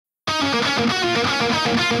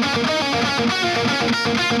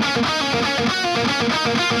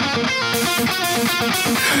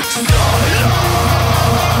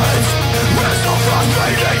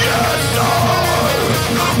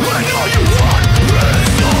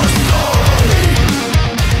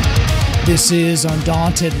This is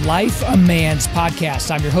Undaunted.Life, a man's podcast.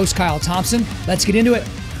 I'm your host, Kyle Thompson. Let's get into it.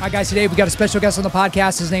 All right, guys, today we've got a special guest on the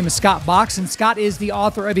podcast. His name is Scott Box, and Scott is the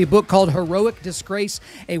author of a book called Heroic Disgrace,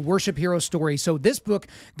 a worship hero story. So this book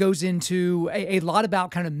goes into a lot about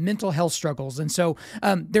kind of mental health struggles. And so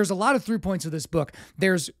there's a lot of through points of this book.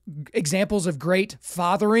 There's examples of great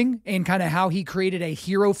fathering and kind of how he created a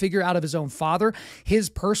hero figure out of his own father, his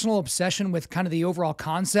personal obsession with kind of the overall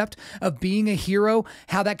concept of being a hero,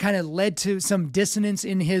 how that kind of led to some dissonance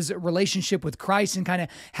in his relationship with Christ and kind of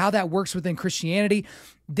how that works within Christianity.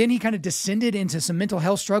 Then he kind of descended into some mental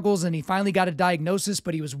health struggles and he finally got a diagnosis,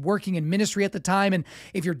 but he was working in ministry at the time. And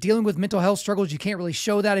if you're dealing with mental health struggles, you can't really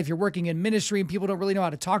show that if you're working in ministry and people don't really know how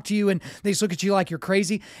to talk to you and they just look at you like you're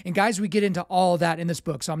crazy. And guys, we get into all of that in this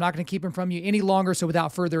book. So I'm not going to keep him from you any longer. So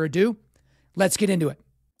without further ado, let's get into it.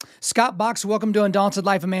 Scott Box, welcome to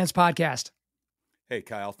Undaunted.Life, a man's podcast. Hey,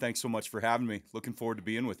 Kyle, thanks so much for having me. Looking forward to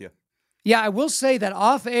being with you. Yeah, I will say that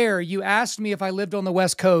off air, you asked me if I lived on the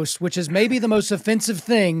West Coast, which is maybe the most offensive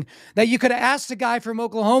thing that you could have asked a guy from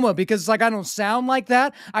Oklahoma, because it's like, I don't sound like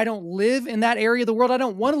that. I don't live in that area of the world. I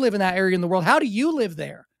don't want to live in that area in the world. How do you live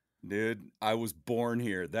there? Dude, I was born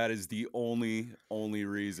here. That is the only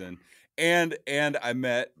reason. And I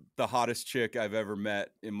met the hottest chick I've ever met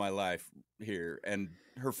in my life here, and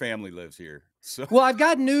her family lives here. So. Well, I've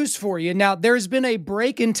got news for you. Now, there's been a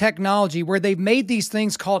break in technology where they've made these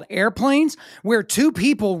things called airplanes, where two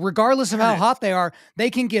people, regardless of how hot they are,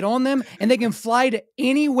 they can get on them and they can fly to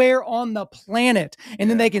anywhere on the planet. And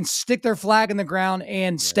then they can stick their flag in the ground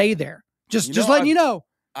and stay there. Just letting you know.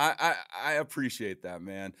 I appreciate that,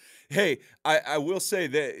 man. Hey, I will say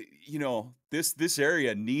that, this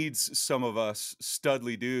area needs some of us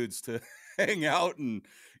studly dudes to hang out and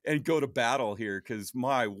go to battle here, because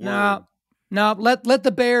my word. No, let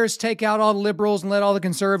the Bears take out all the liberals and let all the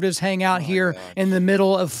conservatives hang out here in the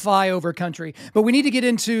middle of flyover country. But we need to get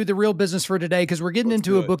into the real business for today, because we're getting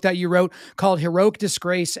into a book that you wrote called Heroic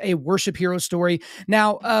Disgrace, a worship hero story.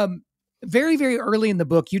 Now, very, very early in the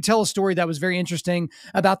book, you tell a story that was very interesting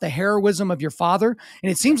about the heroism of your father.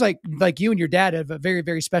 And it seems like you and your dad have a very,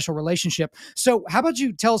 very special relationship. So how about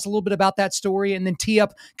you tell us a little bit about that story and then tee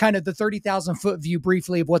up kind of the 30,000 foot view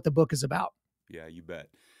briefly of what the book is about? Yeah, you bet.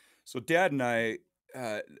 So Dad and I,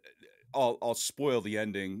 I'll spoil the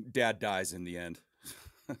ending. Dad dies in the end.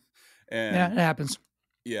 And yeah, it happens.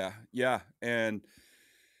 Yeah. And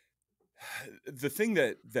the thing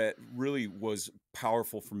that really was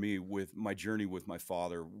powerful for me with my journey with my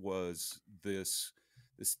father was this.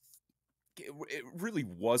 It really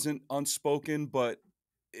wasn't unspoken, but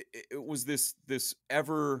it was this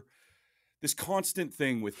constant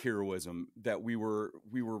thing with heroism that we were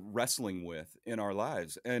wrestling with in our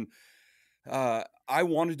lives. And I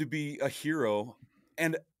wanted to be a hero.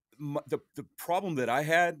 And the problem that I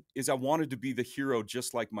had is I wanted to be the hero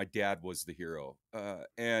just like my dad was the hero.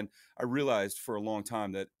 And I realized for a long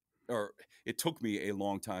time it took me a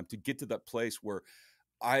long time to get to that place where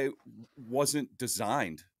I wasn't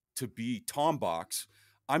designed to be Tom Box.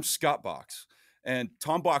 I'm Scott Box. And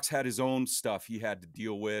Tom Box had his own stuff he had to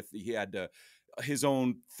deal with. He had his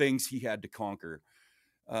own things he had to conquer.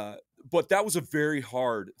 But that was a very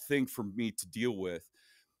hard thing for me to deal with.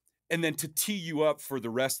 And then to tee you up for the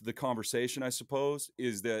rest of the conversation, I suppose,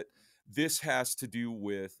 is that this has to do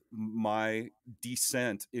with my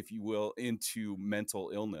descent, if you will, into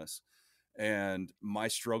mental illness and my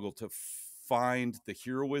struggle to find the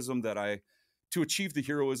heroism to achieve the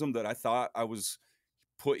heroism that I thought I was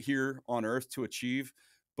put here on earth to achieve.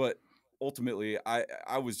 But ultimately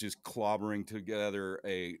I was just clobbering together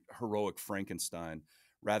a heroic Frankenstein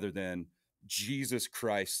rather than Jesus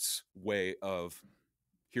Christ's way of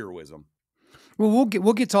heroism. Well,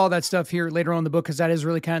 we'll get to all that stuff here later on in the book, because that is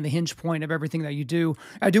really kind of the hinge point of everything that you do.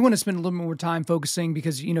 I do want to spend a little more time focusing,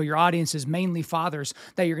 because your audience is mainly fathers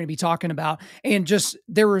that you're going to be talking about, and just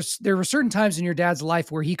there were certain times in your dad's life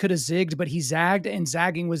where he could have zigged, but he zagged, and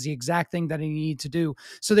zagging was the exact thing that he needed to do.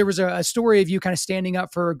 So there was a story of you kind of standing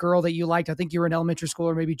up for a girl that you liked. I think you were in elementary school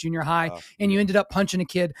or maybe junior high, and you ended up punching a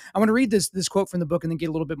kid. I want to read this quote from the book and then get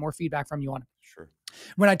a little bit more feedback from you on it. Sure.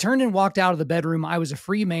 When I turned and walked out of the bedroom, I was a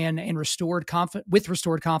free man and with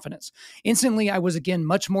restored confidence. Instantly, I was again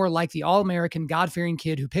much more like the all-American, God-fearing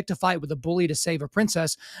kid who picked a fight with a bully to save a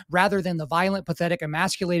princess, rather than the violent, pathetic,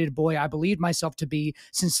 emasculated boy I believed myself to be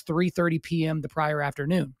since 3:30 p.m. the prior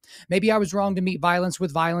afternoon. Maybe I was wrong to meet violence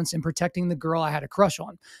with violence and protecting the girl I had a crush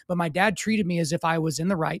on, but my dad treated me as if I was in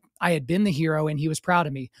the right. I had been the hero, and he was proud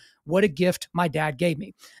of me. What a gift my dad gave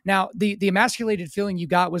me. Now, the emasculated feeling you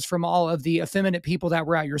got was from all of the effeminate people that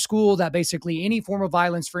were at your school, that basically any form of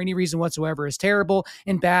violence for any reason whatsoever is terrible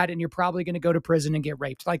and bad, and you're probably going to go to prison and get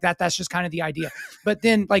raped. Like that's just kind of the idea. But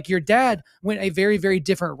then, like, your dad went a very, very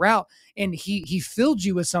different route, and he filled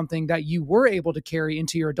you with something that you were able to carry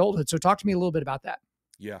into your adulthood. So talk to me a little bit about that.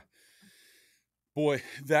 Yeah. Boy,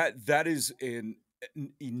 that is an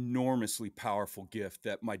enormously powerful gift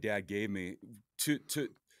that my dad gave me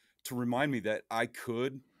to remind me that I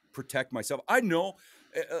could protect myself. I know,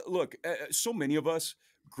 look, so many of us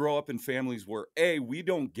grow up in families where we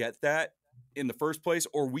don't get that in the first place,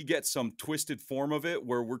 or we get some twisted form of it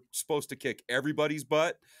where we're supposed to kick everybody's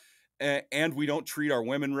butt, and we don't treat our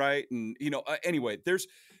women right. And, anyway,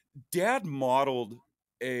 dad modeled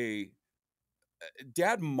a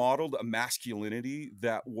masculinity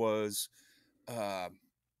that was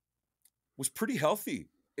pretty healthy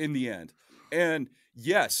in the end. And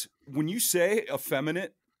yes, when you say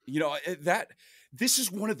effeminate, that this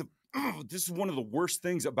is one of the worst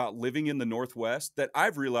things about living in the Northwest that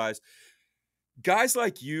I've realized. Guys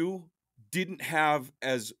like you didn't have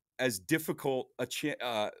as difficult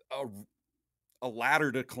a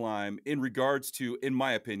ladder to climb in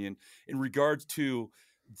my opinion, in regards to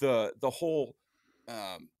the whole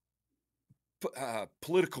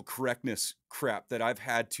political correctness crap that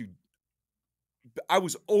I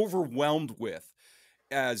was overwhelmed with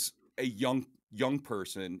as a young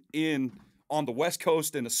person on the West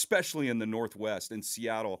Coast, and especially in the Northwest in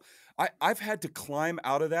Seattle. I've had to climb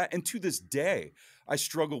out of that, and to this day, I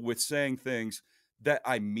struggle with saying things that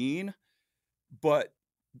I mean, but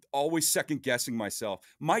always second guessing myself.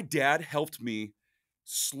 My dad helped me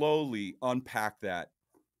slowly unpack that.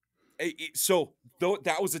 So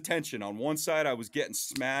that was a tension. On one side, I was getting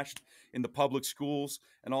smashed in the public schools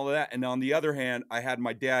and all of that. And on the other hand, I had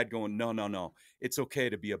my dad going, no, it's okay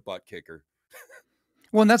to be a butt kicker.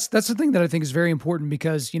 Well, and that's the thing that I think is very important,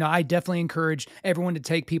 because, I definitely encourage everyone to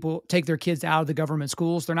take their kids out of the government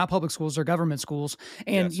schools. They're not public schools, they're government schools.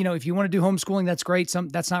 And, Yes. If you want to do homeschooling, that's great.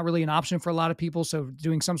 That's not really an option for a lot of people. So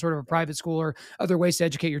doing some sort of a private school or other ways to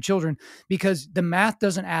educate your children, because the math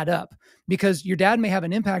doesn't add up, because your dad may have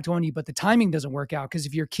an impact on you, but the timing doesn't work out. Because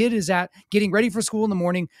if your kid is getting ready for school in the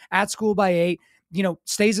morning, at school by 8,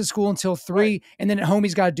 stays at school until 3, Right. and then at home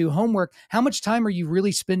he's got to do homework. How much time are you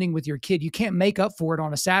really spending with your kid? You can't make up for it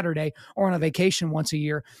on a Saturday or on a vacation once a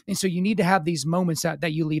year. And so you need to have these moments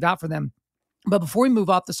that you leave out for them. But before we move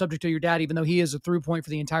off the subject of your dad, even though he is a through point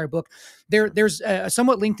for the entire book, there's a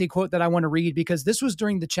somewhat lengthy quote that I want to read, because this was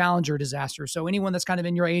during the Challenger disaster. So anyone that's kind of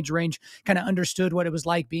in your age range kind of understood what it was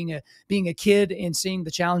like being a kid and seeing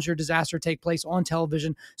the Challenger disaster take place on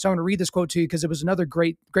television. So I'm going to read this quote to you, because it was another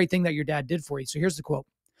great thing that your dad did for you. So here's the quote.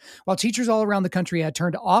 While teachers all around the country had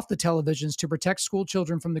turned off the televisions to protect school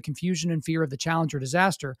children from the confusion and fear of the Challenger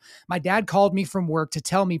disaster, my dad called me from work to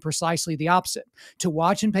tell me precisely the opposite: to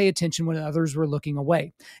watch and pay attention when others were looking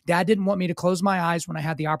away. Dad didn't want me to close my eyes when I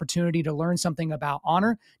had the opportunity to learn something about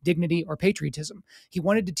honor, dignity, or patriotism. He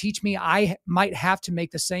wanted to teach me I might have to make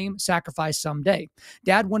the same sacrifice someday.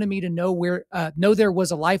 Dad wanted me to know there was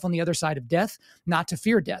a life on the other side of death, not to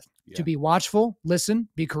fear death. Yeah. To be watchful, listen,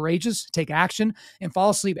 be courageous, take action, and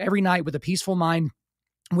fall asleep every night with a peaceful mind,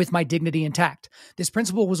 with my dignity intact. This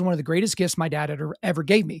principle was one of the greatest gifts my dad ever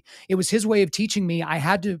gave me. It was his way of teaching me I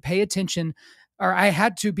had to pay attention, or I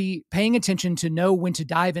had to be paying attention to know when to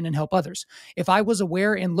dive in and help others. If I was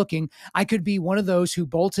aware and looking, I could be one of those who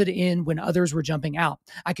bolted in when others were jumping out.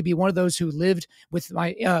 I could be one of those who lived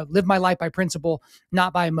my life by principle,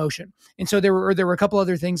 not by emotion. And so there were a couple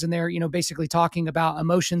other things in there, basically talking about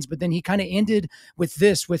emotions. But then he kind of ended with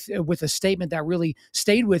this, with a statement that really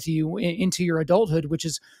stayed with you into your adulthood, which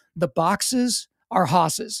is, the boxes are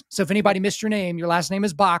hosses. So if anybody missed your name, your last name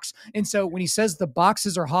is Box. And so when he says the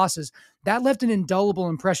boxes are hosses, that left an indelible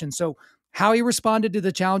impression. So how he responded to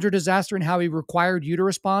the Challenger disaster and how he required you to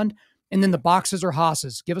respond, and then the boxes are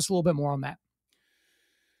hosses. Give us a little bit more on that.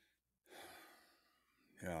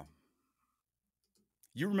 Yeah.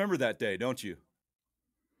 You remember that day, don't you?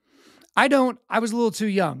 I don't. I was a little too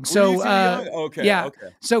young. So, Were you too young? Okay. Yeah. Okay.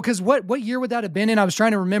 So, because what year would that have been in? I was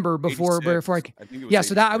trying to remember before I think it was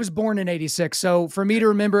So I was born in '86. So for me to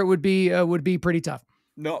remember it would be pretty tough.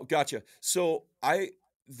 No, gotcha. So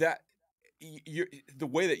the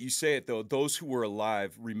way that you say it, though, those who were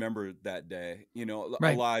alive remember that day,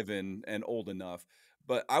 Right. alive and old enough.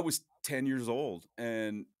 But I was 10 years old,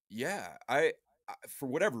 and yeah, for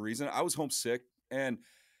whatever reason, I was homesick, and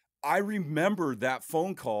I remember that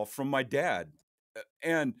phone call from my dad.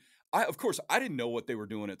 And of course, I didn't know what they were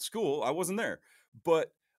doing at school. I wasn't there.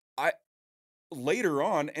 But I later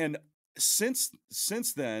on, and since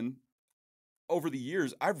then, over the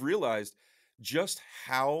years, I've realized just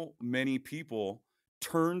how many people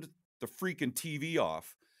turned the freaking TV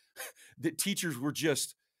off. That teachers were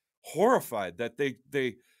just horrified that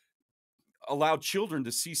they allowed children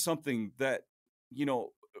to see something that,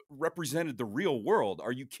 represented the real world.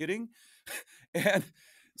 Are you kidding? And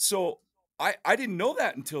so I didn't know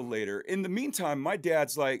that until later. In the meantime, my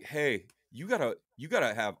dad's like, "Hey, you gotta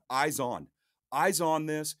have eyes on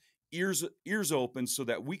this, ears open, so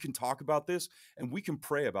that we can talk about this and we can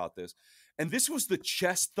pray about this." And this was the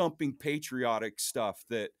chest thumping patriotic stuff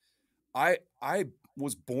that I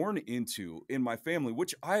was born into in my family,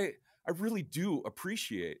 which I really do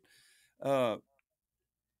appreciate. Uh,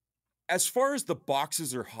 as far as the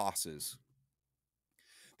boxes or hosses,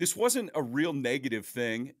 this wasn't a real negative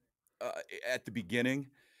thing uh, at the beginning.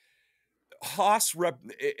 Haas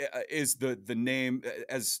is the name,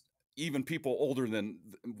 as even people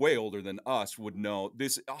way older than us would know.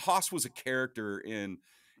 This Haas was a character in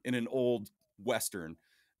an old Western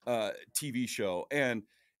TV show, and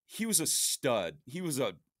he was a stud. He was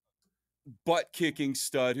a butt kicking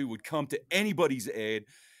stud who would come to anybody's aid.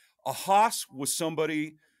 A Haas was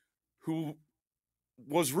somebody who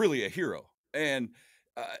was really a hero, and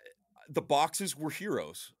uh, the boxes were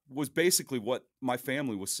heroes. Was basically what my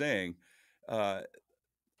family was saying. Uh,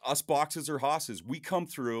 Us boxes are hosses. We come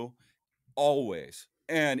through always,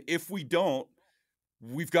 and if we don't,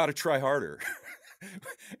 we've got to try harder.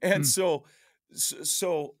 And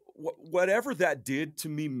Mm. whatever that did to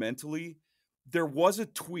me mentally, there was a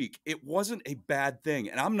tweak. It wasn't a bad thing,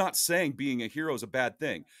 and I'm not saying being a hero is a bad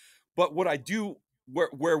thing, but what I do,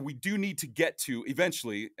 where we do need to get to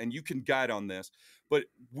eventually, and you can guide on this, but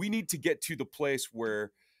we need to get to the place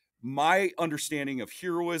where my understanding of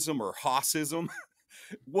heroism or hossism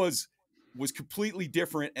was was completely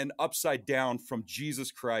different and upside down from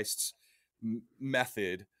Jesus Christ's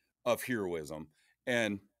method of heroism.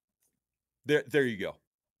 And there you go.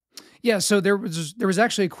 Yeah, so there was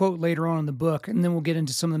actually a quote later on in the book, and then we'll get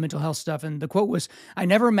into some of the mental health stuff. And the quote was, "I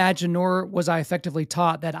never imagined, nor was I effectively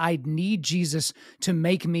taught, that I'd need Jesus to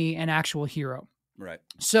make me an actual hero." Right.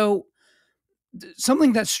 So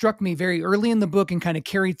something that struck me very early in the book and kind of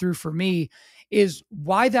carried through for me is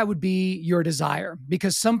why that would be your desire,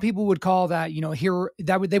 because some people would call that,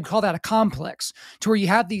 they would call that a complex, to where you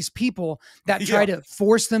have these people that try Yeah. to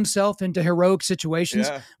force themselves into heroic situations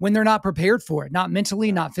Yeah. when they're not prepared for it, not mentally,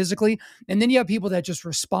 Yeah. not physically. And then you have people that just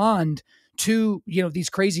respond to, these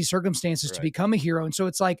crazy circumstances to Right. become a hero. And so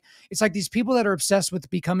it's like these people that are obsessed with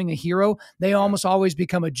becoming a hero, they Yeah. almost always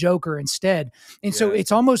become a joker instead. And so Yes.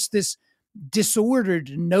 it's almost this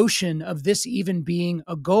disordered notion of this even being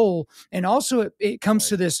a goal. And also it comes Right.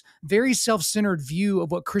 to this very self-centered view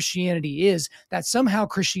of what Christianity is, that somehow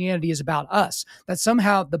Christianity is about us, that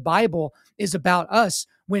somehow the Bible is about us,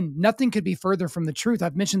 when nothing could be further from the truth.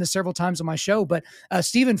 I've mentioned this several times on my show, but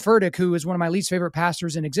Stephen Furtick, who is one of my least favorite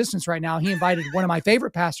pastors in existence right now, he invited one of my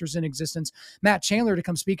favorite pastors in existence, Matt Chandler, to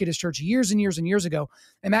come speak at his church years and years and years ago.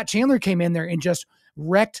 And Matt Chandler came in there and just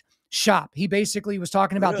wrecked shop. He basically was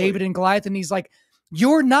talking about David Really? and Goliath, and he's like,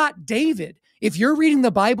 "You're not David. If you're reading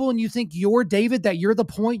the Bible and you think you're David, that you're the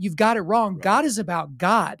point, you've got it wrong. Right. God is about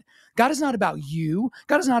God. God is not about you.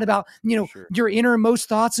 God is not about, Sure. your innermost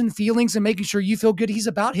thoughts and feelings and making sure you feel good. He's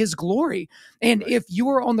about his glory. And Right. if you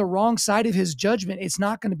are on the wrong side of his judgment, it's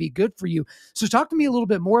not going to be good for you." So talk to me a little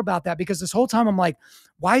bit more about that, because this whole time I'm like,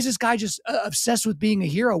 why is this guy just obsessed with being a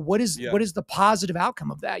hero? What is Yeah. what is the positive outcome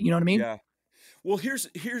of that? You know what I mean? Yeah. Well, here's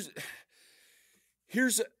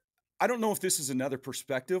I don't know if this is another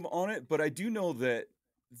perspective on it, but I do know that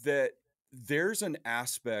there's an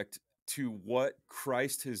aspect to what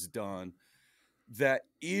Christ has done that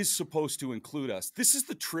is supposed to include us. This is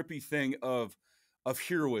the trippy thing of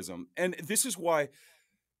heroism. And this is why,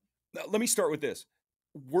 let me start with this.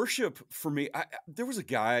 Worship for me, there was a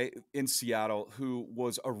guy in Seattle who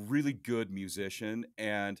was a really good musician,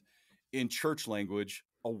 and in church language,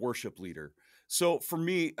 a worship leader. So for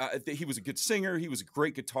me, he was a good singer, he was a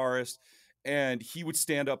great guitarist, and he would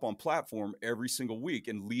stand up on platform every single week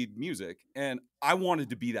and lead music. And I wanted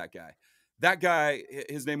to be that guy. That guy,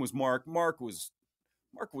 his name was Mark. Mark was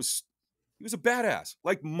he was a badass.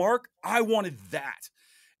 Like Mark, I wanted that.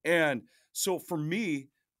 And so for me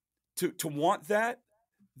to want that,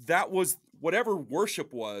 that was whatever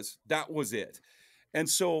worship was, that was it. And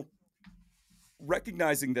so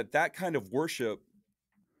recognizing that that kind of worship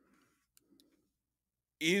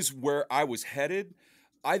is where I was headed,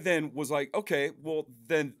 I then was like, okay, well,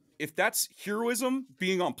 then if that's heroism,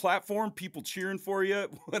 being on platform, people cheering for you,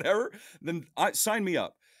 whatever, then sign me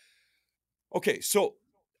up. Okay, so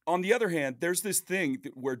on the other hand, there's this thing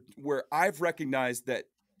where I've recognized that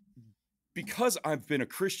because I've been a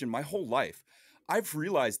Christian my whole life, I've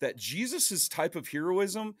realized that Jesus's type of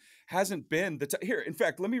heroism hasn't been here. In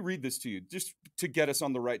fact, let me read this to you just to get us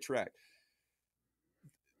on the right track.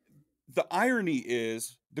 The irony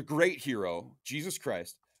is the great hero, Jesus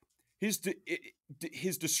Christ, his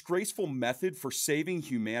disgraceful method for saving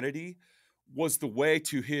humanity was the way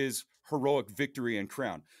to his heroic victory and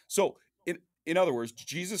crown. So, in other words,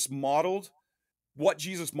 what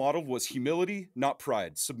Jesus modeled was humility, not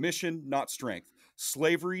pride, submission, not strength,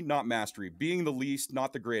 slavery, not mastery, being the least,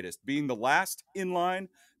 not the greatest, being the last in line,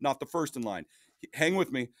 not the first in line. Hang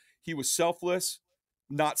with me. He was selfless,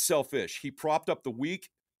 not selfish. He propped up the weak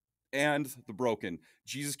and the broken.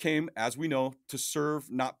 Jesus came, as we know, to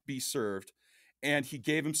serve, not be served. And he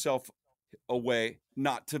gave himself away,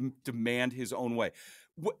 not to demand his own way.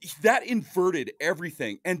 That inverted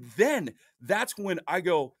everything. And then that's when I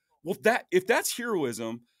go, well, if that's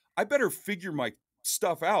heroism, I better figure my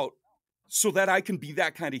stuff out so that I can be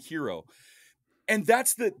that kind of hero. And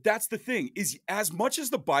that's the thing, is as much as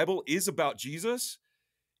the Bible is about Jesus,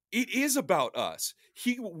 it is about us.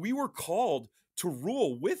 We were called to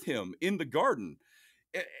rule with him in the garden.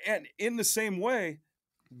 And in the same way,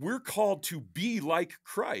 we're called to be like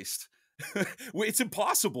Christ. It's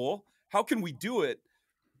impossible. How can we do it?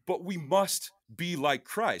 But we must be like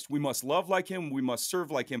Christ. We must love like him. We must serve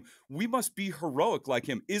like him. We must be heroic like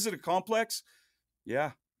him. Is it a complex?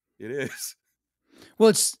 Yeah, it is.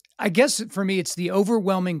 Well, I guess for me, it's the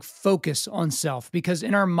overwhelming focus on self, because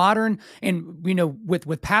in our modern, and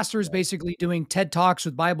with pastors basically doing TED Talks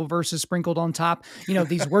with Bible verses sprinkled on top,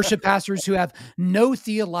 these worship pastors who have no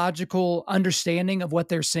theological understanding of what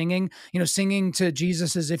they're singing, singing to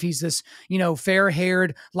Jesus as if he's this, fair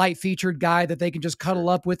haired, light featured guy that they can just cuddle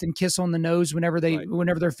up with and kiss on the nose whenever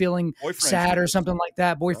they're feeling sad or something like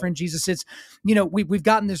that. Boyfriend Jesus. It's, we've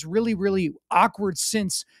gotten this really, really awkward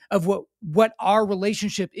sense of what our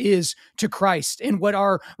relationship is to Christ and what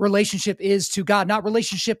our relationship is to God, not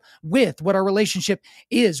relationship with, what our relationship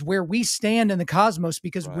is, where we stand in the cosmos.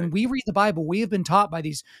 Because when we read the Bible, we have been taught by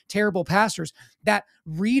these terrible pastors that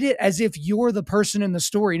read it as if you're the person in the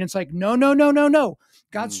story. And it's like, no, no, no, no, no.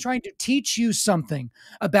 God's trying to teach you something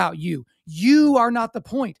about you. You are not the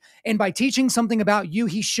point. And by teaching something about you,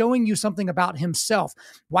 he's showing you something about himself.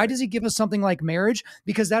 Why does he give us something like marriage?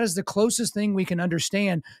 Because that is the closest thing we can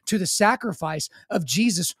understand to the sacrifice of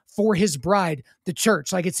Jesus for his bride, the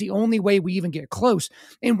church. Like, it's the only way we even get close.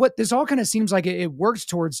 And what this all kind of seems like it works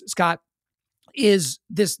towards, Scott, is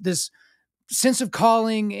this sense of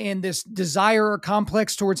calling and this desire or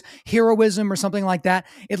complex towards heroism or something like that.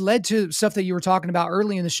 It led to stuff that you were talking about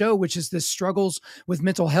early in the show, which is this struggles with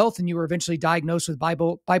mental health. And you were eventually diagnosed with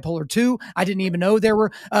bipolar 2. I didn't even know there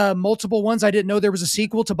were multiple ones. I didn't know there was a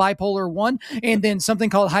sequel to bipolar 1, and then something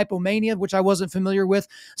called hypomania, which I wasn't familiar with.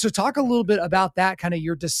 So talk a little bit about that, kind of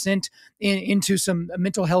your descent into some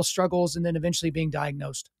mental health struggles and then eventually being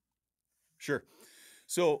diagnosed. Sure.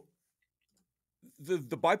 So the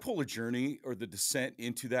bipolar journey, or the descent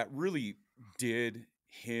into that, really did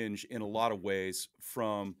hinge in a lot of ways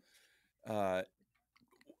from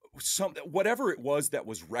whatever it was that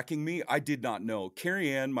was wrecking me. I did not know.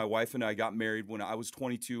 Carrie Ann, my wife, and I got married when I was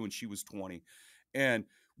 22 and she was 20, and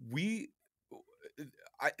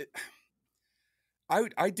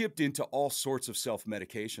I dipped into all sorts of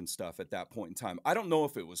self-medication stuff at that point in time. I don't know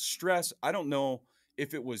if it was stress. I don't know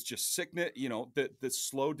if it was just sickness, the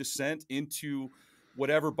slow descent into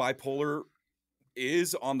whatever bipolar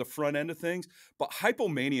is on the front end of things. But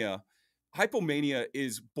hypomania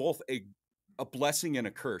is both a blessing and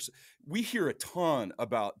a curse. We hear a ton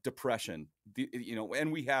about depression,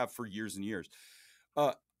 and we have for years and years.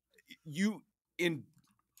 With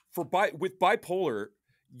bipolar,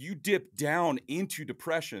 you dip down into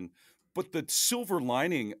depression, but the silver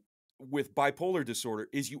lining with bipolar disorder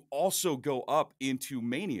is you also go up into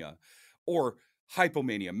mania or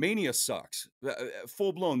hypomania. Mania sucks.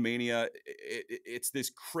 Full-blown mania, it's this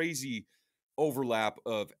crazy overlap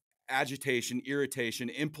of agitation, irritation,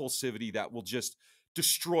 impulsivity that will just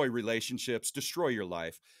destroy relationships, destroy your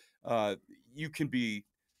life. You can be,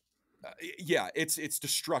 it's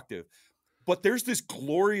destructive. But there's this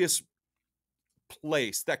glorious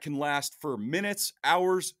place that can last for minutes,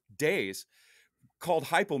 hours, days, called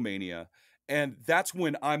hypomania. And that's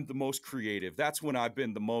when I'm the most creative. That's when I've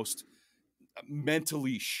been the most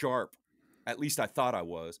mentally sharp. At least I thought I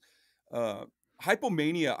was. Uh,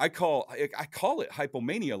 Hypomania, I call it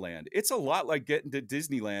hypomania land. It's a lot like getting to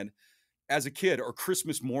Disneyland as a kid or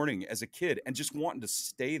Christmas morning as a kid and just wanting to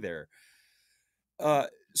stay there.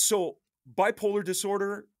 So bipolar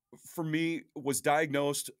disorder for me was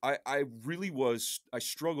diagnosed. I really was, I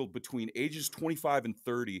struggled between ages 25 and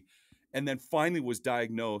 30, and then finally was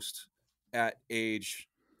diagnosed at age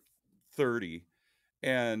 30,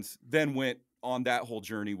 and then went on that whole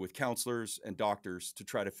journey with counselors and doctors to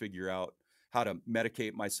try to figure out how to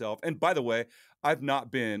medicate myself. And by the way, I've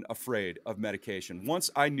not been afraid of medication. Once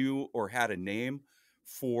I knew or had a name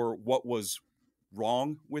for what was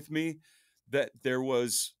wrong with me, that there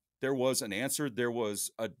was an answer, there were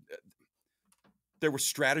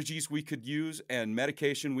strategies we could use and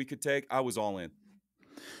medication we could take. I was all in.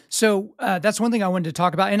 So that's one thing I wanted to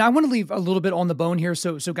talk about, and I want to leave a little bit on the bone here,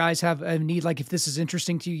 so guys have a need. Like if this is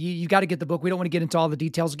interesting to you, you got to get the book. We don't want to get into all the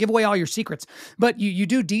details, give away all your secrets, but you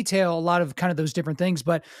do detail a lot of kind of those different things.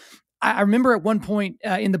 But I remember at one point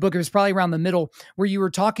in the book, it was probably around the middle, where you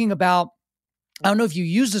were talking about, I don't know if you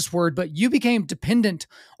use this word, but you became dependent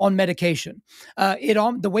on medication.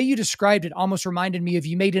 The way you described it almost reminded me of,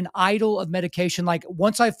 you made an idol of medication. Like,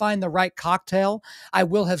 once I find the right cocktail, I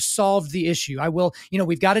will have solved the issue. I will,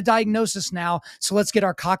 we've got a diagnosis now, so let's get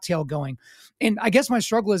our cocktail going. And I guess my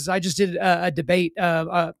struggle is, I just did a debate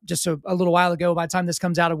just a little while ago. By the time this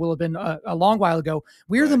comes out, it will have been a long while ago.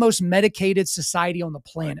 We're the Right. most medicated society on the Right.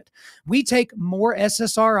 planet. We take more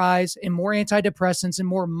SSRIs and more antidepressants and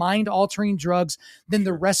more mind altering drugs than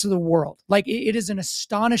the Sure. rest of the world. Like, it is an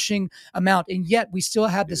astonishing amount. And yet we still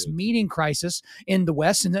have It this is. meaning crisis in the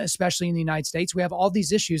West, and especially in the United States. We have all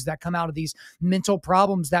these issues that come out of these mental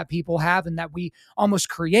problems that people have and that we almost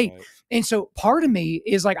create. Right. And so part of me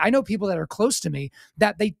is like, I know people that are close to me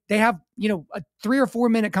that they have, a 3 or 4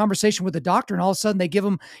 minute conversation with a doctor, and all of a sudden they give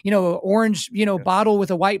them, an orange, Yeah. bottle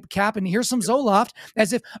with a white cap, and here's some Yep. Zoloft,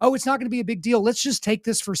 as if, oh, it's not going to be a big deal. Let's just take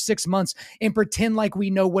this for 6 months and pretend like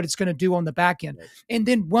we know what it's going to do on the back end. Right. And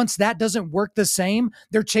then once that doesn't work the same,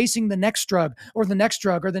 they're chasing the next drug or the next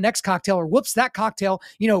drug or the next cocktail, or whoops, that cocktail,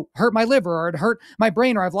 hurt my liver, or it hurt my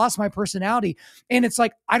brain, or I've lost my personality. And it's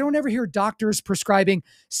like, I don't ever hear doctors prescribing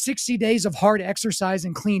 60 days of hard exercise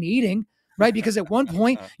and clean eating. Right. Because at one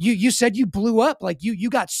point you said you blew up, like you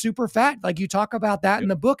got super fat. Like, you talk about that in Yep.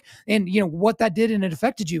 the book, and what that did, and it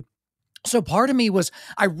affected you. So part of me was,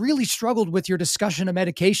 I really struggled with your discussion of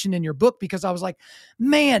medication in your book, because I was like,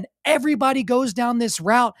 man, everybody goes down this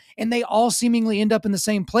route and they all seemingly end up in the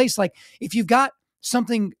same place. Like, if you've got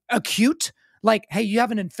something acute, like, hey, you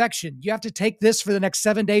have an infection, you have to take this for the next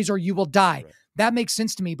 7 days or you will die. Right. That makes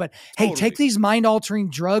sense to me. But hey, take Totally. these mind altering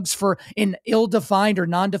drugs for an ill-defined or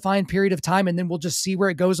non-defined period of time, and then we'll just see where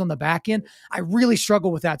it goes on the back end. I really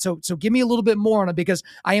struggle with that. So give me a little bit more on it, because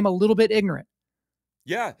I am a little bit ignorant.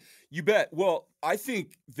 Yeah, you bet. Well, I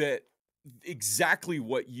think that exactly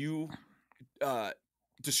what you uh,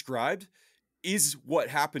 described is what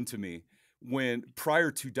happened to me when, prior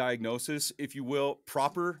to diagnosis, if you will,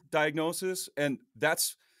 proper diagnosis. And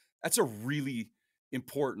that's a really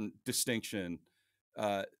important distinction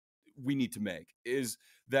uh, we need to make, is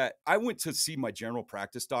that I went to see my general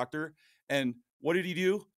practice doctor, and what did he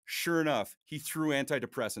do? Sure enough, he threw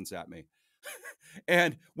antidepressants at me.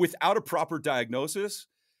 And without a proper diagnosis,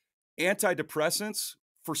 antidepressants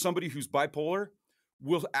for somebody who's bipolar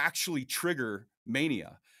will actually trigger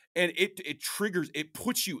mania. And it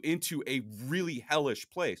puts you into a really hellish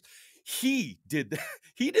place. He did that,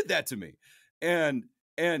 he did that to me. And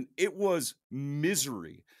it was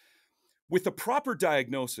misery. With a proper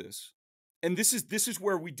diagnosis, and this is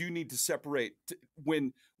where we do need to separate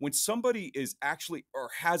when somebody is actually, or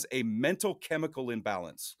has a mental chemical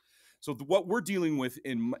imbalance. So what we're dealing with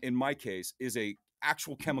in my case is a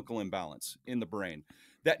actual chemical imbalance in the brain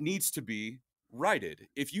that needs to be righted.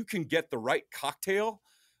 If you can get the right cocktail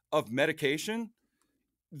of medication,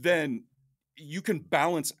 then you can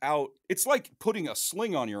balance out. It's like putting a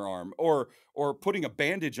sling on your arm, or putting a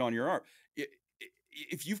bandage on your arm.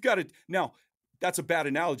 If you've got it now, that's a bad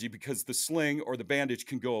analogy, because the sling or the bandage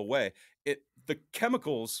can go away. The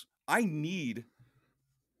chemicals, I need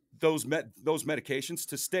those medications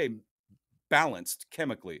to stay balanced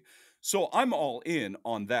chemically. So I'm all in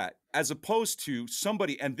on that, as opposed to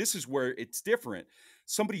somebody, and this is where it's different.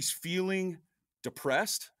 Somebody's feeling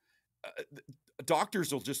depressed. uh,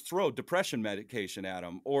 Doctors will just throw depression medication at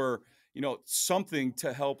them, or something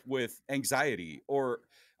to help with anxiety, or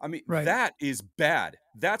I mean, Right. that is bad.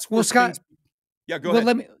 That's Well, where Scott, things. Yeah, go Well, ahead.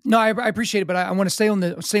 let me. No, I appreciate it, but I want to stay on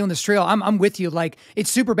this trail. I'm with you. Like it's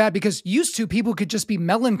super bad because used to people could just be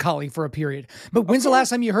melancholy for a period. But Of when's the last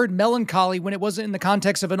course. time you heard melancholy when it wasn't in the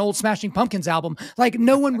context of an old Smashing Pumpkins album? Like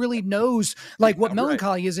no one really knows like Yeah, what right.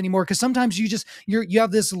 melancholy is anymore. Because sometimes you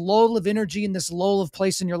have this lull of energy and this lull of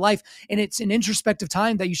place in your life, and it's an introspective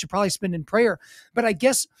time that you should probably spend in prayer. But I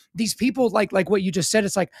guess these people like what you just said.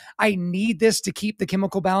 It's like I need this to keep the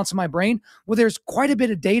chemical balance in my brain. Well, there's quite a bit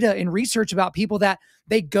of data and research about people that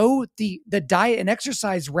they go the diet and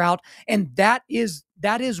exercise route, and that is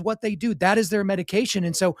what they do. That is their medication.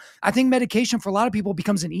 And so I think medication for a lot of people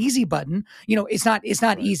becomes an easy button. It's not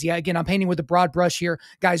Right. easy. Again, I'm painting with a broad brush here.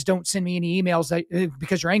 Guys, don't send me any emails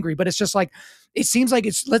because you're angry, but it's just like it seems like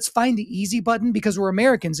it's let's find the easy button because we're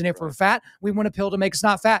Americans. And if we're Right. fat, we want a pill to make us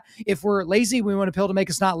not fat. If we're lazy, we want a pill to make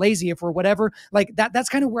us not lazy. If we're whatever, like that's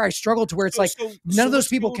kind of where I struggle to where it's So like so none so of those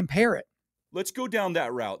people compare it. let's go down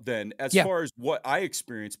that route then as Yeah. far as what I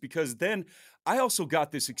experienced, because then I also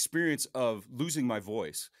got this experience of losing my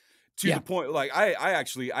voice to the Yeah. point like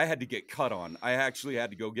I had to get cut on. I actually had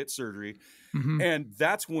to go get surgery. Hmm. And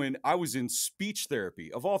that's when I was in speech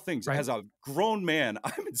therapy of all things. Right. As a grown man,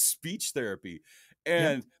 I'm in speech therapy. Yep.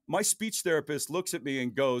 And my speech therapist looks at me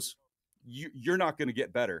and goes, you're not going to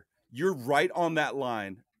get better. You're right on that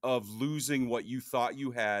line of losing what you thought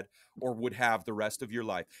you had or would have the rest of your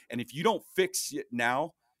life. And if you don't fix it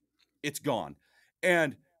now, it's gone.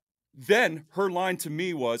 And then her line to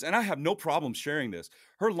me was, and I have no problem sharing this.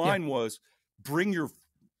 Her Yeah. line was, bring your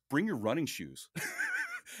bring your running shoes.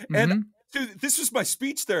 And Hmm. dude, this was my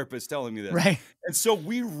speech therapist telling me this. Right. And so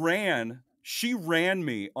she ran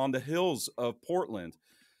me on the hills of Portland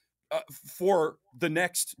for the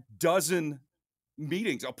next dozen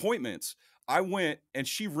appointments. I went and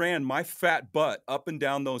she ran my fat butt up and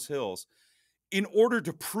down those hills in order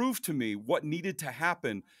to prove to me what needed to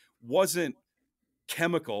happen wasn't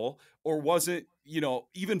chemical or wasn't,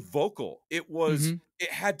 even vocal. Hmm. It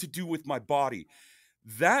had to do with my body.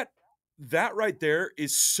 That that right there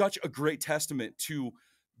is such a great testament to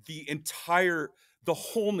the entire the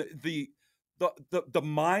whole the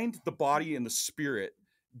mind, the body and the spirit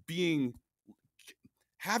being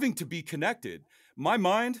having to be connected. My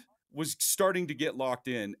mind was starting to get locked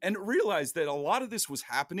in and realized that a lot of this was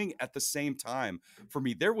happening at the same time for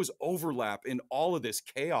me. There was overlap in all of this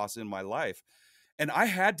chaos in my life. And I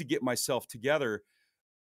had to get myself together.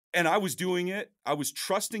 And I was doing it. I was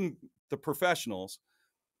trusting the professionals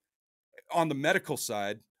on the medical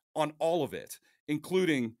side on all of it,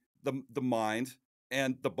 including the mind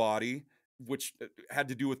and the body, which had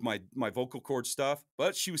to do with my vocal cord stuff.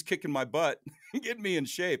 But she was kicking my butt, getting me in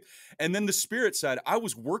shape. And then the spirit side, I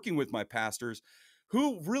was working with my pastors,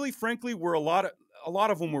 who really, frankly, were a lot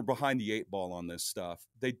of them were behind the eight ball on this stuff.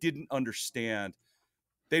 They didn't understand.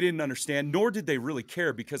 They didn't understand, nor did they really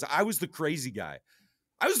care because I was the crazy guy.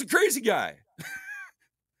 I was the crazy guy.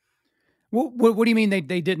 What do you mean they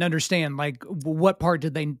didn't understand? Like what part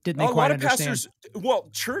didn't they A quite lot of understand? pastors, well,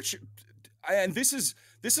 church, and this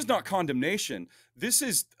is not condemnation. This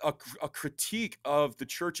is a critique of the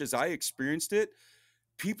church as I experienced it.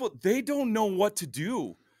 People, they don't know what to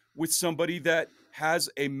do with somebody that has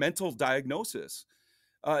a mental diagnosis.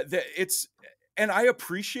 That it's, and I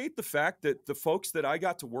appreciate the fact that the folks that I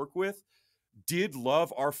got to work with did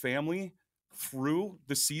love our family through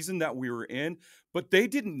the season that we were in, but they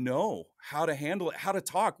didn't know how to handle it, how to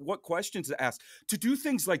talk, what questions to ask, to do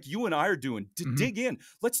things like you and I are doing, to Mhm. dig in.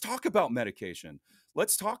 Let's talk about medication.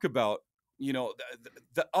 Let's talk about,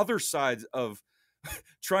 the other sides of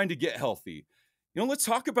trying to get healthy. Let's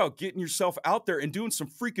talk about getting yourself out there and doing some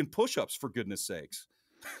freaking push-ups for goodness sakes.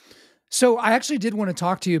 So I actually did want to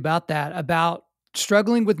talk to you about that, about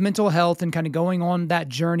struggling with mental health and kind of going on that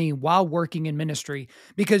journey while working in ministry,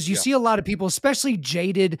 because you Yeah. see a lot of people, especially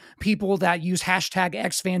jaded people that use hashtag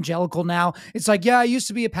exvangelical now. It's like, yeah, I used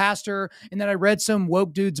to be a pastor and then I read some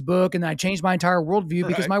woke dude's book and then I changed my entire worldview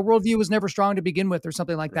because Right. my worldview was never strong to begin with or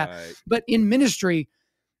something like that. Right. But in ministry,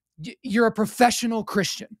 you're a professional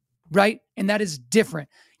Christian, right? And that is different.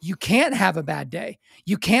 You can't have a bad day.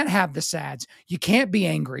 You can't have the sads. You can't be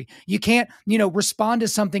angry. You can't, respond to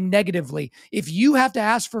something negatively. If you have to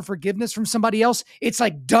ask for forgiveness from somebody else, it's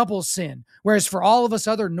like double sin. Whereas for all of us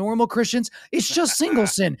other normal Christians, it's just single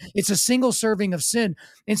sin. It's a single serving of sin.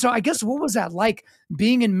 And so I guess what was that like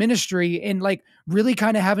being in ministry and like really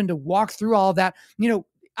kind of having to walk through all of that?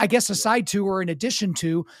 I guess Yeah. aside to or in addition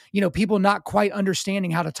to, people not quite understanding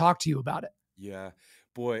how to talk to you about it. Yeah.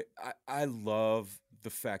 Boy, I love the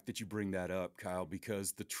fact that you bring that up, Kyle,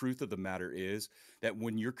 because the truth of the matter is that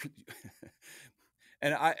when you're,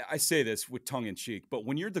 and I say this with tongue in cheek, but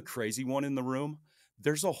when you're the crazy one in the room,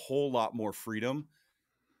 there's a whole lot more freedom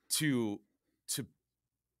to to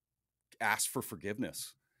ask for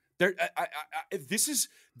forgiveness. There, this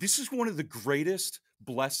is one of the greatest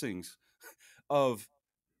blessings of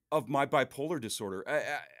my bipolar disorder.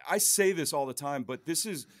 I say this all the time, but this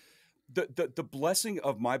is the blessing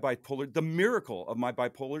of my bipolar, the miracle of my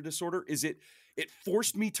bipolar disorder is it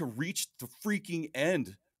forced me to reach the freaking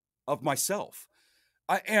end of myself.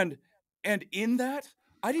 I and in that,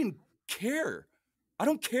 I didn't care. I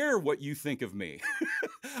don't care what you think of me.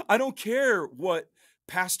 I don't care what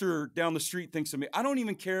pastor down the street thinks of me. I don't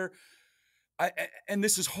even care. And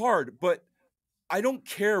this is hard, but I don't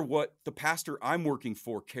care what the pastor I'm working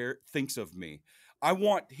for thinks of me. I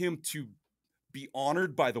want him to be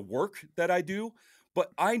honored by the work that I do,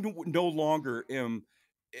 but I no longer am.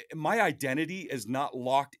 My identity is not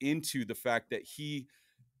locked into the fact that he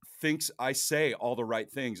thinks I say all the right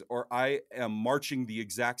things or I am marching the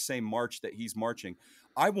exact same march that he's marching.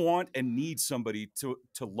 I want and need somebody to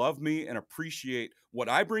love me and appreciate what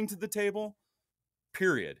I bring to the table,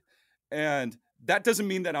 period. And that doesn't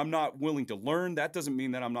mean that I'm not willing to learn. That doesn't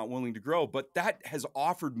mean that I'm not willing to grow, but that has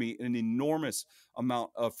offered me an enormous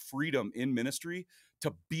amount of freedom in ministry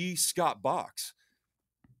to be Scott Box.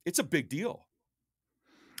 It's a big deal.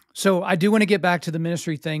 So I do want to get back to the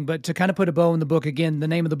ministry thing, but to kind of put a bow in the book again, the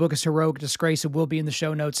name of the book is Heroic Disgrace. It will be in the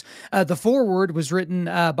show notes. The foreword was written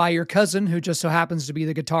by your cousin, who just so happens to be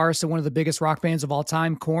the guitarist of one of the biggest rock bands of all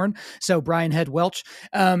time, Korn. So Brian Head Welch.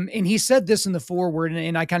 And he said this in the foreword,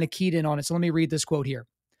 and I kind of keyed in on it. So let me read this quote here.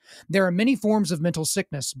 There are many forms of mental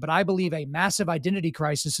sickness, but I believe a massive identity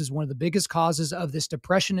crisis is one of the biggest causes of this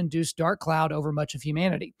depression-induced dark cloud over much of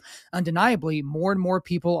humanity. Undeniably, more and more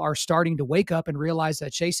people are starting to wake up and realize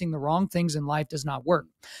that chasing the wrong things in life does not work.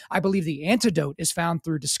 I believe the antidote is found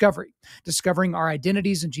through discovery. Discovering our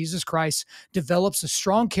identities in Jesus Christ develops a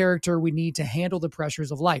strong character we need to handle the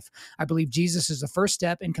pressures of life. I believe Jesus is the first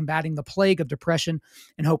step in combating the plague of depression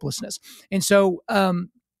and hopelessness. And so,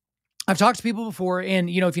 I've talked to people before, and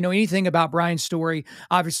if you know anything about Brian's story,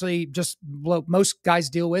 obviously just what most guys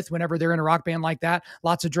deal with whenever they're in a rock band like that: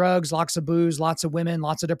 lots of drugs, lots of booze, lots of women,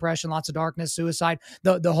 lots of depression, lots of darkness, suicide,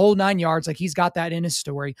 the whole nine yards. Like, he's got that in his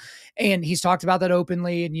story, and he's talked about that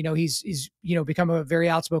openly. And he's become a very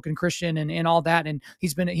outspoken Christian and all that, and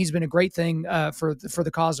he's been a great thing for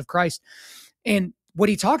the cause of Christ. And what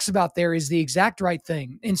he talks about there is the exact right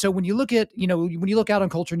thing. And so when you look at, when you look out on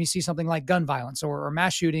culture and you see something like gun violence or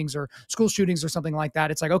mass shootings or school shootings or something like that,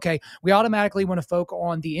 it's like, okay, we automatically want to focus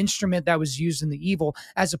on the instrument that was used in the evil,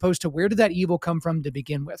 as opposed to where did that evil come from to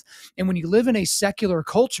begin with. And when you live in a secular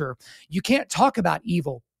culture, you can't talk about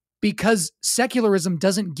evil, because secularism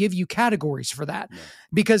doesn't give you categories for that. Yeah.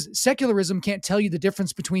 Because secularism can't tell you the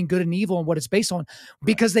difference between good and evil and what it's based on,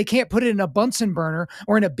 because they can't put it in a Bunsen burner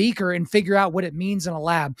or in a beaker and figure out what it means in a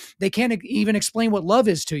lab. They can't even explain what love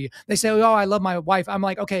is to you. They say, oh, I love my wife. I'm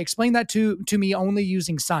like, okay, explain that to me only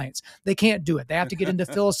using science. They can't do it. They have to get into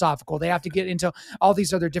philosophical. They have to get into all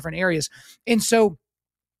these other different areas. And so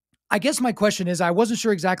I guess my question is, I wasn't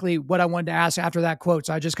sure exactly what I wanted to ask after that quote,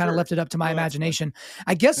 so I just kind of left it up to my imagination.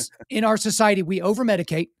 I guess in our society, we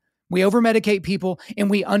over-medicate. We over-medicate people, and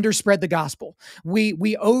we underspread the gospel.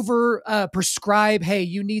 We over prescribe, hey,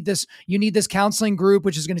 you need this counseling group,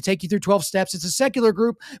 which is going to take you through 12 steps. It's a secular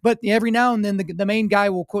group, but every now and then the main guy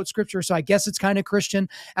will quote scripture. So I guess it's kind of Christian,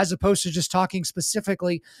 as opposed to just talking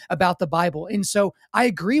specifically about the Bible. And so I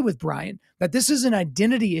agree with Brian that this is an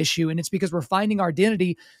identity issue, and it's because we're finding our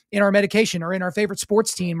identity in our medication or in our favorite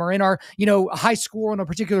sports team or in our, high score on a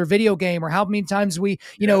particular video game, or how many times we,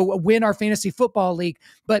 win our fantasy football league.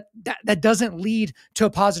 But that doesn't lead to a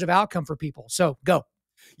positive outcome for people. So go.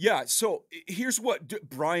 Yeah. So here's what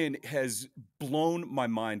Brian has blown my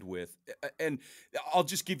mind with. And I'll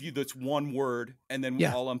just give you this one word and then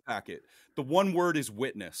I'll unpack it. The one word is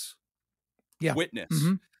witness. Yeah. Witness.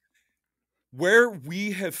 Mm-hmm. Where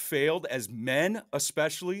we have failed as men,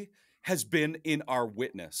 especially, has been in our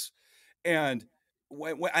witness. And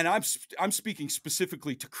I'm speaking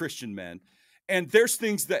specifically to Christian men. And there's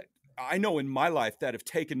things that I know in my life that have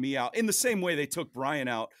taken me out in the same way they took Brian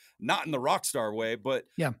out, not in the rock star way, but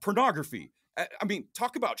pornography. I mean,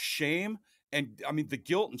 talk about shame, and I mean the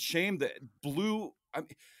guilt and shame that blew.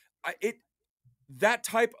 That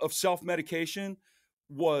type of self-medication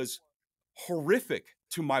was horrific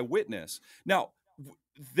to my witness. Now,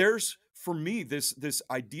 there's for me this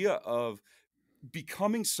idea of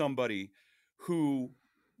becoming somebody who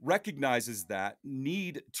recognizes that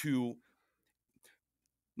need to.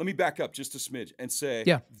 Let me back up just a smidge and say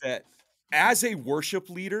that as a worship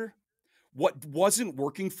leader, what wasn't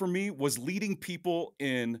working for me was leading people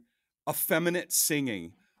in effeminate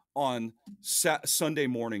singing on Sunday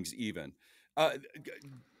mornings, even. Uh,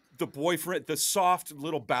 the boyfriend, the soft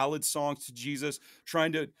little ballad songs to Jesus,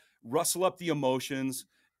 trying to rustle up the emotions.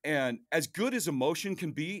 And as good as emotion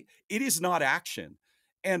can be, it is not action.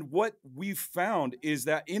 And what we've found is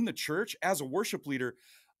that in the church, as a worship leader,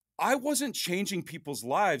 I wasn't changing people's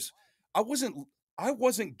lives. I wasn't I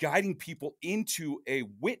wasn't guiding people into a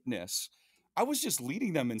witness. I was just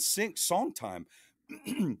leading them in sync song time.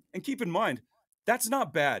 And keep in mind, that's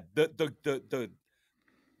not bad. The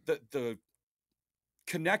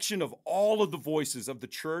connection of all of the voices of the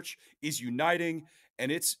church is uniting,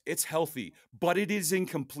 and it's healthy, but it is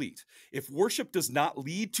incomplete. If worship does not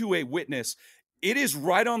lead to a witness, it is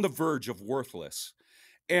right on the verge of worthless.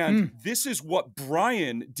 And Mm. this is what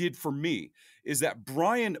Brian did for me, is that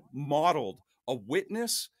Brian modeled a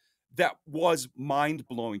witness that was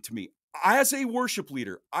mind-blowing to me. As a worship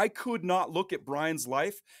leader, I could not look at Brian's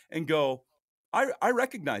life and go, I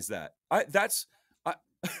recognize that. I,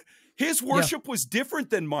 his Yeah. worship was different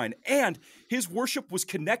than mine, and his worship was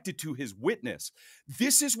connected to his witness.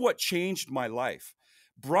 This is what changed my life.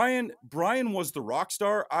 Brian was the rock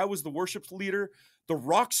star. I was the worship leader. The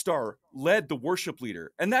rock star led the worship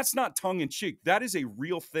leader. And that's not tongue in cheek. That is a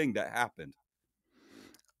real thing that happened.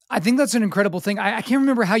 I think that's an incredible thing. I can't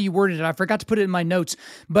remember how you worded it. I forgot to put it in my notes,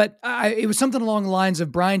 but it was something along the lines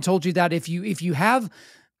of Brian told you that if you have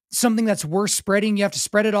something that's worth spreading, you have to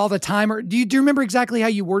spread it all the time. Or do you remember exactly how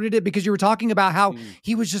you worded it? Because you were talking about how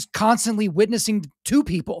he was just constantly witnessing to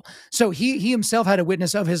people. So he himself had a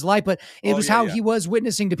witness of his life, but it was how he was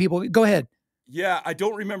witnessing to people. Go ahead. Yeah, I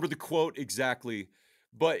don't remember the quote exactly,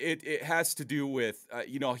 but it has to do with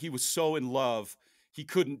he was so in love he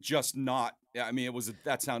couldn't just not. I mean,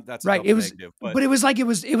 that's a Right. double negative, But it was like it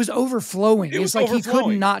was overflowing. it was It's like he could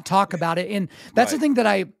overflowing. not talk about it, and that's the Right.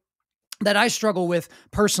 thing that I struggle with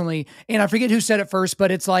personally. And I forget who said it first,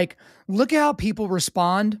 but it's like, look at how people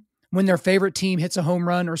respond when their favorite team hits a home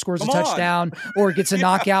run or scores a Come on. touchdown or gets a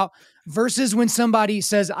knockout versus when somebody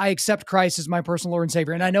says, I accept Christ as my personal Lord and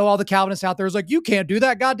Savior. And I know all the Calvinists out there is like, you can't do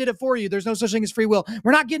that. God did it for you. There's no such thing as free will.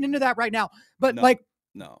 We're not getting into that right now. But No, like,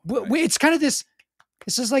 no, right. it's kind of this,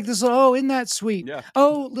 it's just like this, oh, isn't that sweet? Yeah.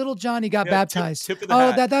 Oh, little Johnny got baptized. Tip of the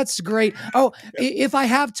Oh, hat. that's great. Oh, if I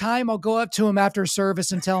have time, I'll go up to him after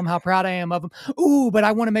service and tell him how proud I am of him. Ooh, but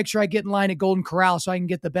I want to make sure I get in line at Golden Corral so I can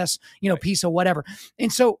get the best, piece of whatever.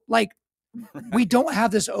 And so like, we don't have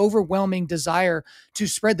this overwhelming desire to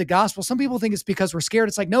spread the gospel. Some people think it's because we're scared.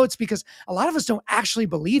 It's like, no, it's because a lot of us don't actually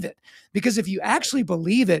believe it. Because if you actually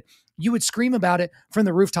believe it, you would scream about it from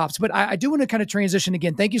the rooftops. But I do want to kind of transition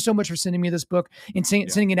again. Thank you so much for sending me this book and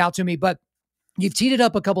sending it out to me. But you've teed it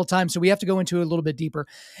up a couple of times, so we have to go into it a little bit deeper.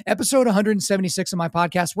 Episode 176 of my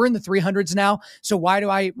podcast. We're in the 300s now. So why do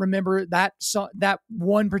I remember that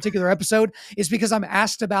one particular episode? Is because I'm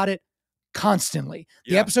asked about it constantly.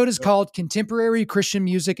 The episode is called Contemporary Christian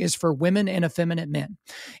Music is for Women and Effeminate Men.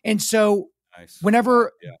 And so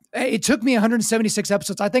whenever it took me 176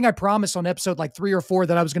 episodes, I think I promised on episode like 3 or 4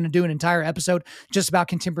 that I was going to do an entire episode just about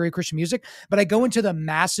contemporary Christian music, but I go into the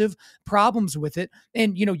massive problems with it.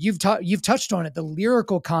 And, you've touched on it, the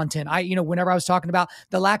lyrical content. Whenever I was talking about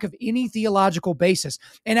the lack of any theological basis.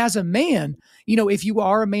 And as a man, if you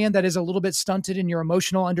are a man that is a little bit stunted in your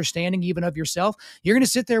emotional understanding, even of yourself, you're going to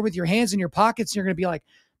sit there with your hands in your pockets. And you're going to be like,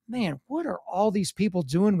 man, what are all these people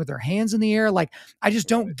doing with their hands in the air? Like, I just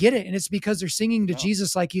don't get it. And it's because they're singing to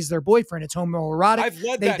Jesus like he's their boyfriend. It's homoerotic. I've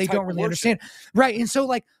led that They type don't of really worship. understand. Right. And so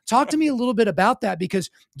like, talk to me a little bit about that, because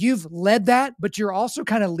you've led that, but you're also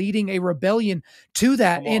kind of leading a rebellion to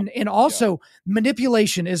that. And also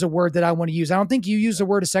manipulation is a word that I want to use. I don't think you used the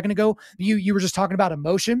word a second ago. You were just talking about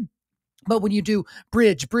emotion. But when you do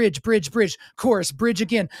bridge, chorus, bridge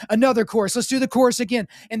again, another chorus, let's do the chorus again.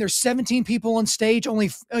 And there's 17 people on stage. Only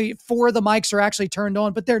 4 of the mics are actually turned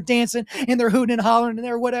on, but they're dancing and they're hooting and hollering and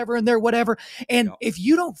they're whatever. And if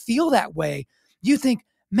you don't feel that way, you think,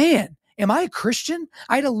 man, am I a Christian?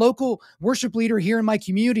 I had a local worship leader here in my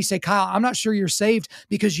community say, Kyle, I'm not sure you're saved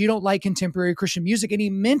because you don't like contemporary Christian music. And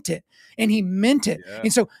he meant it. Yeah.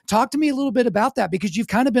 And so talk to me a little bit about that, because you've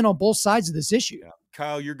kind of been on both sides of this issue. Yeah.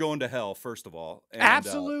 Kyle, you're going to hell, first of all. And,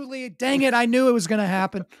 absolutely. Dang it. I knew it was going to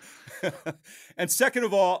happen. And second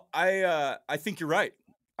of all, I think you're right.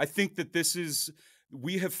 I think that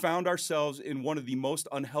we have found ourselves in one of the most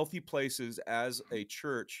unhealthy places as a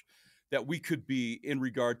church that we could be in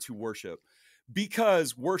regard to worship,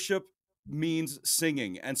 because worship means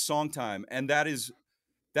singing and song time. And that is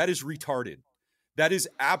retarded. That is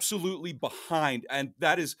absolutely behind. And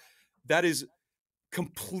that is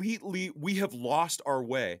completely, we have lost our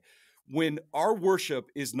way. when our worship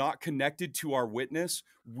is not connected to our witness,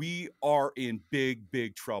 we are in big,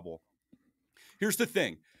 big trouble. Here's the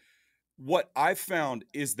thing. What I've found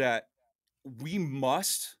is that we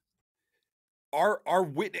must our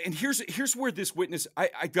wit, and here's where this witness,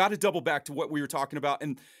 I got to double back to what we were talking about,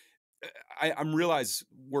 and I'm realize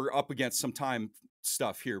we're up against some time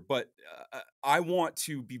stuff here, but I want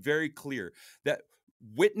to be very clear that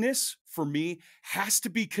witness for me has to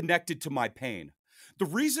be connected to my pain. The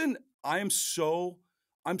reason I'm so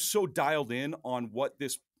dialed in on what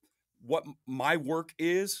my work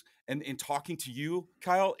is, and in talking to you,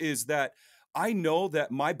 Kyle, is that I know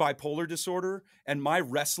that my bipolar disorder and my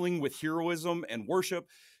wrestling with heroism and worship,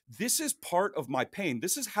 this is part of my pain.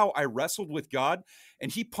 This is how I wrestled with God,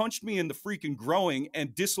 and he punched me in the freaking growing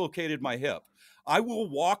and dislocated my hip. I will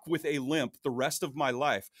walk with a limp the rest of my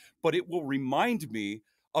life, but it will remind me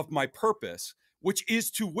of my purpose, which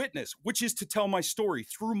is to witness, which is to tell my story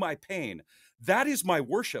through my pain. That is my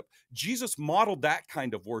worship. Jesus modeled that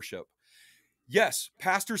kind of worship. Yes,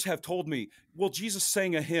 pastors have told me, well, Jesus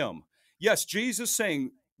sang a hymn. Yes, Jesus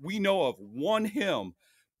sang, we know of one hymn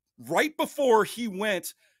right before he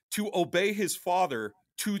went to obey his father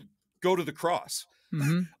to go to the cross.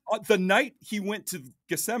 Mm-hmm. The night he went to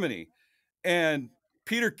Gethsemane and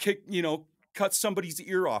Peter cut somebody's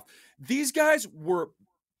ear off. These guys were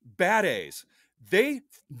bad A's. They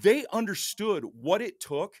understood what it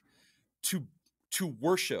took to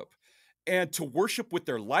worship, and to worship with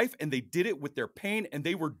their life, and they did it with their pain, and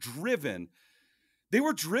they were driven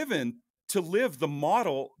to live the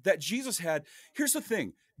model that Jesus had. Here's the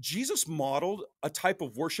thing. Jesus modeled a type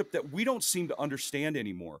of worship that we don't seem to understand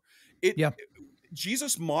anymore. Yeah.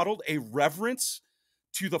 Jesus modeled a reverence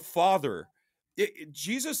to the Father.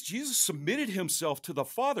 Jesus submitted himself to the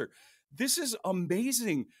Father. This is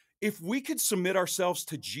amazing. If we could submit ourselves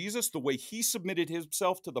to Jesus the way he submitted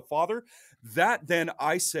himself to the Father, that then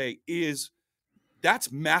I say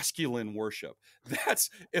that's masculine worship.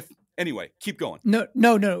 Anyway, keep going.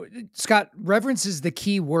 No. Scott, reverence is the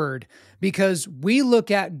key word, because we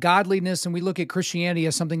look at godliness and we look at Christianity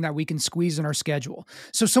as something that we can squeeze in our schedule.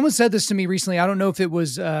 So someone said this to me recently. I don't know if it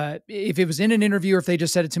was in an interview or if they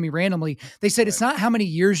just said it to me randomly. They said, It's not how many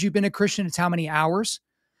years you've been a Christian, it's how many hours.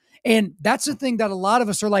 And that's the thing that a lot of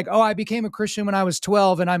us are like, oh, I became a Christian when I was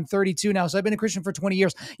 12 and I'm 32 now. So I've been a Christian for 20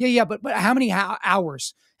 years. Yeah. But how many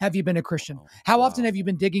hours have you been a Christian? How often have you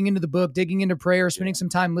been digging into the book, digging into prayer, spending some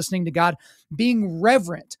time listening to God, being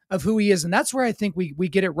reverent of who he is? And that's where I think we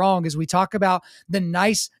get it wrong, is we talk about the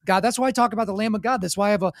nice God. That's why I talk about the Lamb of God. That's why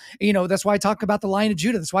I have that's why I talk about the Lion of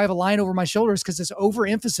Judah. That's why I have a lion over my shoulders, because this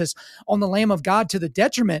overemphasis on the Lamb of God to the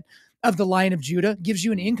detriment of the Lion of Judah gives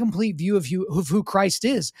you an incomplete view of who Christ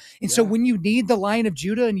is. And so when you need the Lion of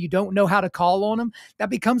Judah and you don't know how to call on him, that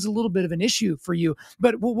becomes a little bit of an issue for you.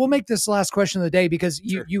 But we'll make this the last question of the day, because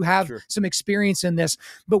you have some experience in this.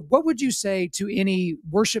 But what would you say to any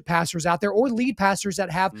worship pastors out there, or lead pastors that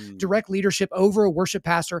have direct leadership over a worship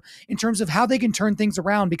pastor, in terms of how they can turn things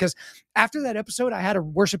around? Because after that episode, I had a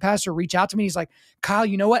worship pastor reach out to me. He's like, Kyle,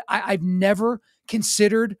 you know what? I've never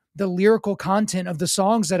considered the lyrical content of the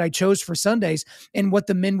songs that I chose for Sundays and what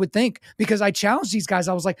the men would think, because I challenged these guys.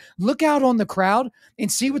 I was like, look out on the crowd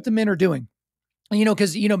and see what the men are doing.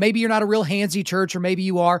 Because, maybe you're not a real handsy church, or maybe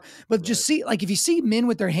you are, but just see, like, if you see men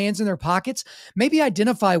with their hands in their pockets, maybe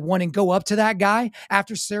identify one and go up to that guy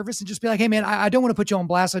after service and just be like, hey man, I don't want to put you on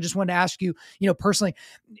blast. I just wanted to ask you, personally,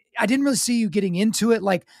 I didn't really see you getting into it.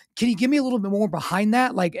 Like, can you give me a little bit more behind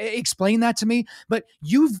that? Like, explain that to me. But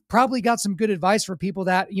you've probably got some good advice for people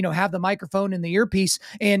that, have the microphone and the earpiece,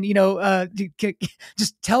 and,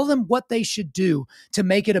 just tell them what they should do to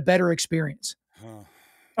make it a better experience.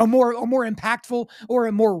 A more impactful or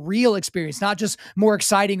a more real experience, not just more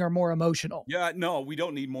exciting or more emotional. Yeah, no, we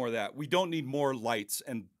don't need more of that. We don't need more lights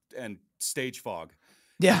and stage fog.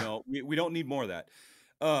 Yeah. We don't need more of that.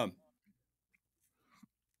 Man,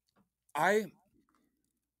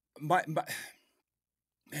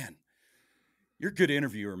 you're a good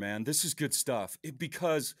interviewer, man. This is good stuff.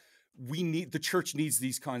 Because the church needs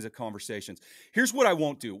these kinds of conversations. Here's what I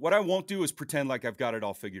won't do. What I won't do is pretend like I've got it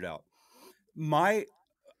all figured out.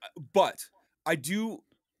 But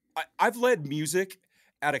I've led music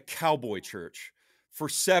at a cowboy church for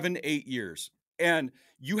 7-8 years. And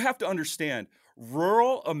you have to understand,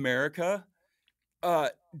 rural America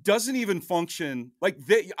doesn't even function like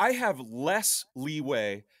I have less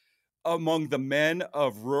leeway among the men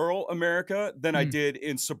of rural America than I did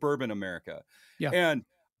in suburban America. Yeah. And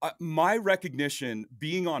my recognition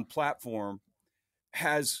being on platform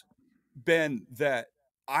has been that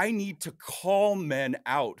I need to call men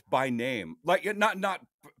out by name, like not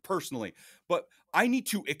personally, but I need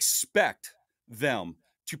to expect them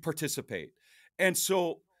to participate. And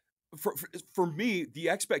so for me, the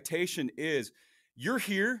expectation is you're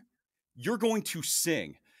here, you're going to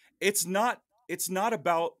sing. It's not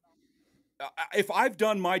about, if I've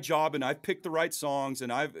done my job and I've picked the right songs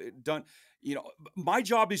and I've done, my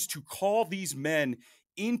job is to call these men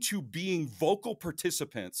into being vocal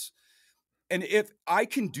participants. And if I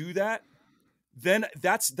can do that, then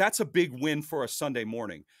that's a big win for a Sunday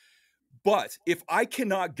morning. But if I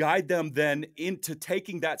cannot guide them then into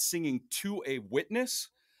taking that singing to a witness,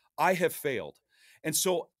 I have failed. And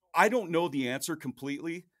so I don't know the answer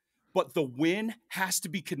completely, but the win has to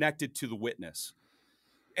be connected to the witness.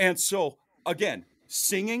 And so again,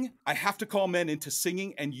 singing, I have to call men into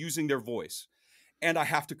singing and using their voice, and I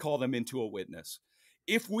have to call them into a witness.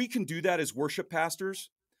 If we can do that as worship pastors,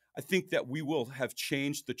 I think that we will have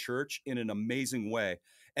changed the church in an amazing way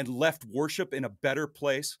and left worship in a better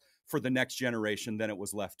place for the next generation than it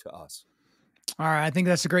was left to us. All right. I think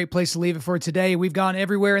that's a great place to leave it for today. We've gone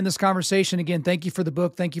everywhere in this conversation. Again, thank you for the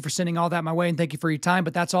book. Thank you for sending all that my way, and thank you for your time.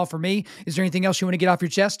 But that's all for me. Is there anything else you want to get off your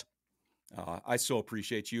chest? I so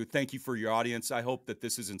appreciate you. Thank you for your audience. I hope that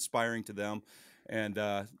this is inspiring to them, and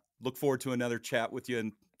look forward to another chat with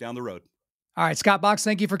you down the road. All right, Scott Box,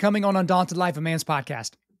 thank you for coming on Undaunted.Life, a Man's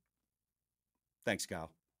podcast. Thanks,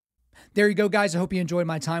 Kyle. There you go, guys. I hope you enjoyed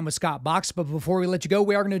my time with Scott Box. But before we let you go,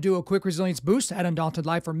 we are going to do a quick resilience boost at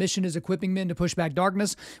Undaunted.Life. Our mission is equipping men to push back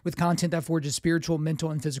darkness with content that forges spiritual,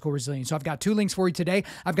 mental, and physical resilience. So I've got 2 links for you today.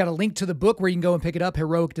 I've got a link to the book where you can go and pick it up,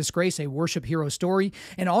 Heroic Disgrace, a worship hero story.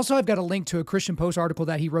 And also I've got a link to a Christian Post article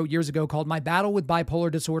that he wrote years ago called My Battle with Bipolar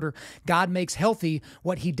Disorder. God Makes Healthy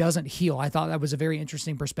What He Doesn't Heal. I thought that was a very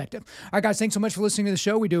interesting perspective. All right, guys, thanks so much for listening to the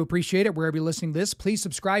show. We do appreciate it. Wherever you're listening to this, please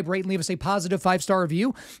subscribe, rate, and leave us a positive 5-star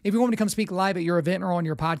review. If you want me to come speak live at your event or on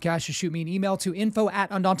your podcast, just shoot me an email to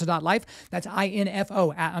info@undaunted.life. That's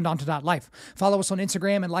info@undaunted.life. Follow us on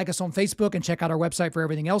Instagram and like us on Facebook, and check out our website for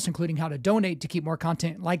everything else, including how to donate to keep more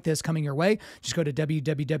content like this coming your way. Just go to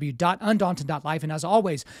www.undaunted.life. And as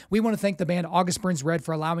always, we want to thank the band August Burns Red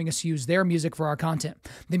for allowing us to use their music for our content.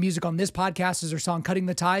 The music on this podcast is their song Cutting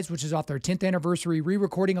the Ties, which is off their 10th anniversary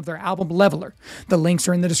re-recording of their album Leveler. The links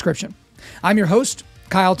are in the description. I'm your host,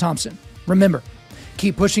 Kyle Thompson. Remember,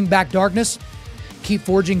 keep pushing back darkness. Keep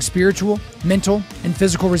forging spiritual, mental, and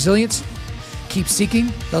physical resilience. Keep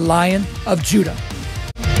seeking the Lion of Judah.